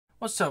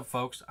What's up,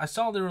 folks? I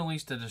saw they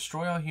released the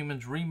Destroy All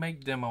Humans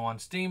remake demo on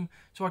Steam,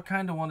 so I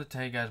kinda wanted to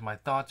tell you guys my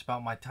thoughts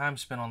about my time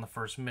spent on the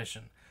first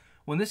mission.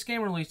 When this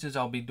game releases,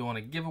 I'll be doing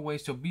a giveaway,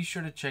 so be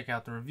sure to check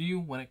out the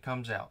review when it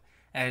comes out.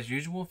 As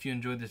usual, if you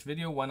enjoyed this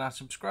video, why not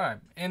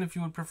subscribe? And if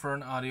you would prefer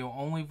an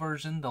audio-only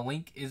version, the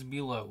link is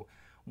below.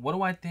 What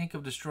do I think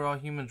of Destroy All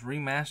Humans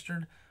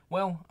Remastered?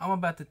 Well, I'm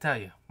about to tell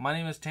you. My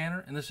name is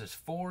Tanner, and this is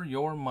For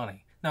Your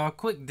Money. Now, a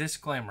quick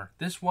disclaimer.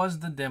 This was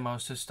the demo,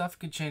 so stuff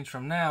could change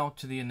from now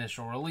to the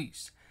initial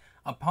release.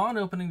 Upon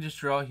opening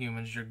Destroy All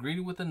Humans, you're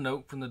greeted with a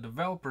note from the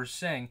developers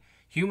saying,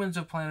 "Humans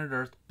of planet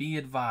Earth, be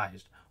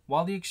advised.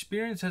 While the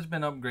experience has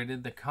been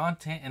upgraded, the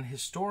content and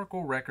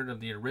historical record of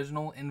the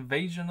original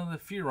Invasion of the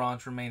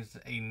Furons remains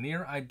a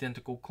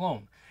near-identical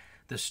clone.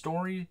 The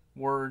story,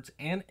 words,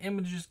 and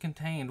images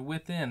contained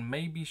within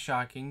may be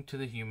shocking to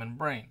the human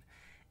brain."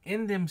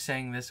 In them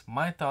saying this,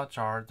 my thoughts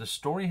are the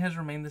story has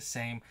remained the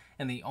same,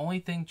 and the only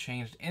thing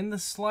changed in the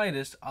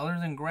slightest, other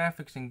than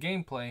graphics and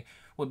gameplay,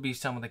 would be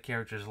some of the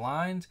characters'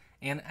 lines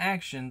and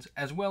actions,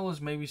 as well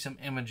as maybe some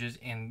images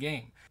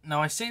in-game.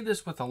 Now, I say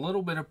this with a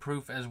little bit of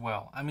proof as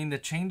well. I mean, the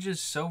changes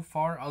so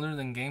far, other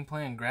than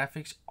gameplay and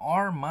graphics,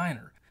 are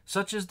minor.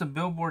 Such as the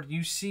billboard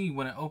you see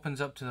when it opens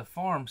up to the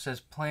farm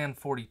says Plan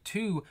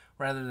 42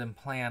 rather than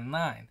Plan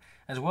 9,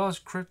 as well as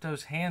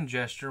Crypto's hand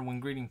gesture when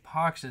greeting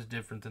Pox is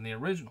different than the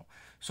original.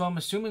 So I'm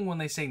assuming when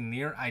they say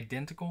near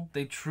identical,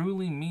 they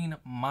truly mean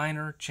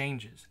minor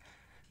changes.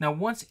 Now,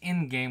 once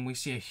in-game, we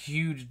see a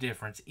huge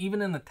difference,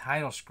 even in the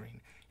title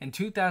screen. In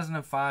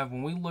 2005,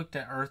 when we looked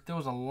at Earth, there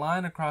was a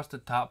line across the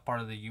top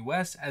part of the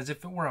US as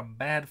if it were a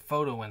bad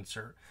photo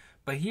insert.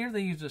 But here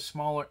they used a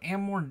smaller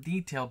and more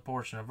detailed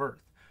portion of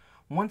Earth.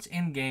 Once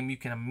in-game, you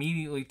can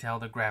immediately tell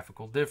the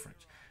graphical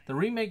difference. The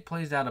remake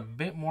plays out a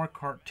bit more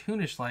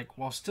cartoonish-like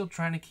while still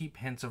trying to keep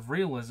hints of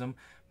realism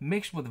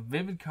mixed with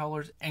vivid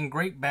colors and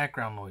great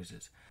background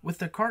noises. With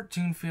the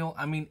cartoon feel,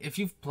 I mean, if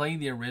you've played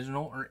the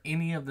original or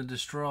any of the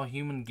Destroy All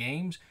Human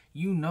games,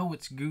 you know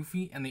it's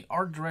goofy, and the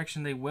art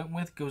direction they went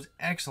with goes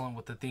excellent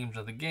with the themes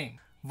of the game.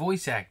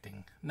 Voice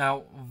acting.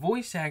 Now,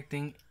 voice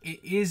acting,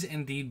 it is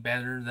indeed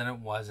better than it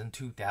was in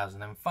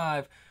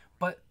 2005,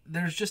 but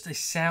there's just a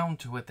sound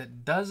to it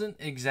that doesn't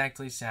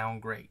exactly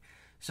sound great.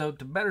 So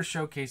to better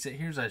showcase it,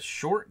 here's a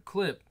short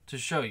clip to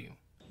show you.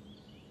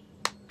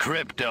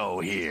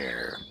 Crypto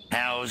here.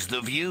 How's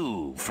the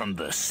view from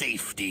the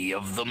safety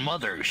of the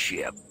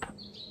mothership?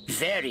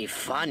 Very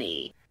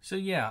funny. So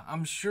yeah,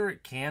 I'm sure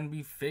it can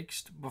be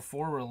fixed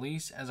before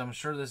release, as I'm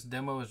sure this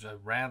demo is a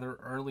rather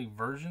early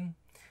version.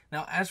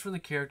 Now, as for the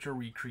character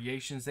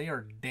recreations, they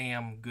are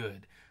damn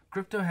good.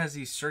 Crypto has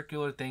these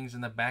circular things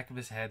in the back of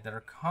his head that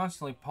are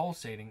constantly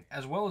pulsating,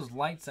 as well as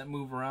lights that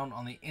move around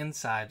on the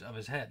insides of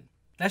his head.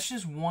 That's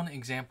just one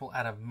example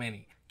out of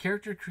many.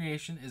 Character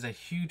creation is a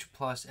huge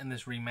plus in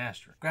this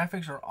remaster.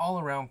 Graphics are all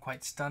around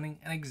quite stunning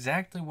and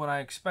exactly what I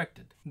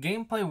expected.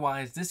 Gameplay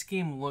wise, this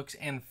game looks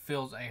and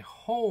feels a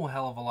whole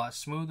hell of a lot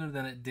smoother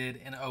than it did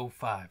in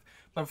 05.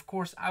 But of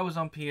course, I was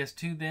on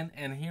PS2 then,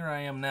 and here I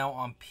am now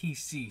on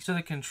PC, so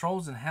the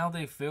controls and how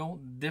they feel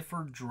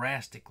differ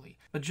drastically.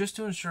 But just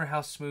to ensure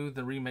how smooth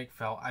the remake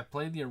felt, I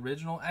played the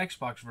original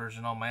Xbox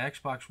version on my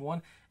Xbox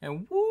One,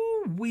 and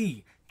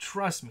woo-wee!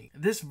 Trust me,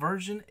 this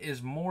version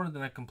is more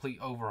than a complete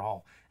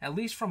overhaul, at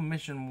least from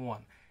Mission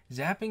 1.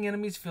 Zapping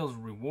enemies feels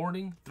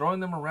rewarding, throwing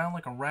them around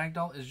like a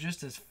ragdoll is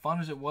just as fun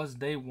as it was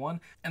day one,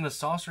 and the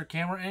saucer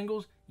camera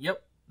angles,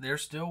 yep, they're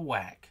still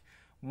whack.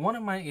 One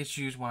of my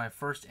issues when I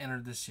first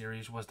entered this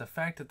series was the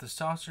fact that the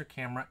saucer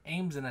camera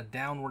aims in a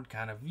downward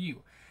kind of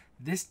view.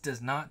 This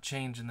does not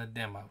change in the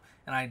demo,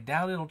 and I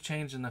doubt it'll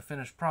change in the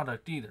finished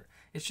product either.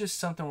 It's just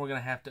something we're going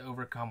to have to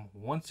overcome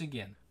once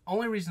again.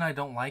 Only reason I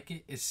don't like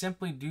it is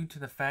simply due to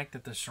the fact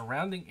that the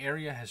surrounding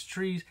area has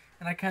trees,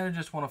 and I kind of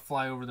just want to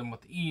fly over them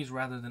with ease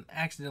rather than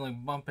accidentally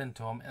bump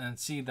into them and then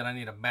see that I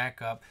need to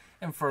back up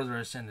and further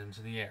ascend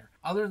into the air.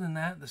 Other than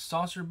that, the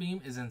saucer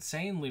beam is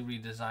insanely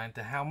redesigned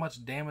to how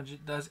much damage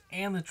it does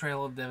and the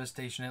trail of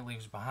devastation it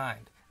leaves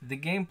behind. The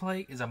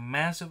gameplay is a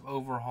massive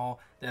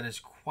overhaul that is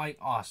quite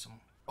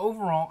awesome.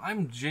 Overall,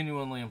 I'm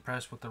genuinely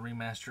impressed with the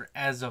remaster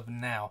as of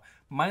now,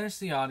 minus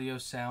the audio,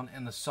 sound,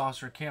 and the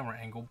saucer camera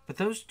angle, but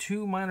those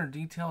two minor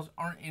details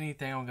aren't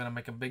anything I'm going to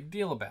make a big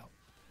deal about.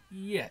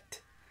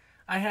 Yet.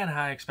 I had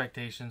high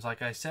expectations,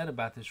 like I said,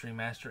 about this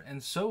remaster,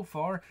 and so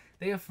far,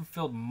 they have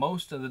fulfilled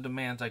most of the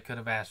demands I could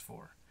have asked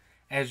for.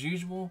 As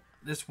usual,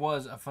 this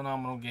was a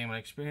phenomenal gaming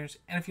experience,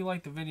 and if you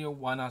liked the video,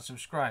 why not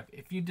subscribe?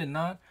 If you did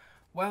not,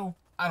 well,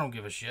 I don't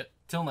give a shit.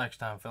 Till next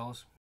time,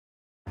 fellas.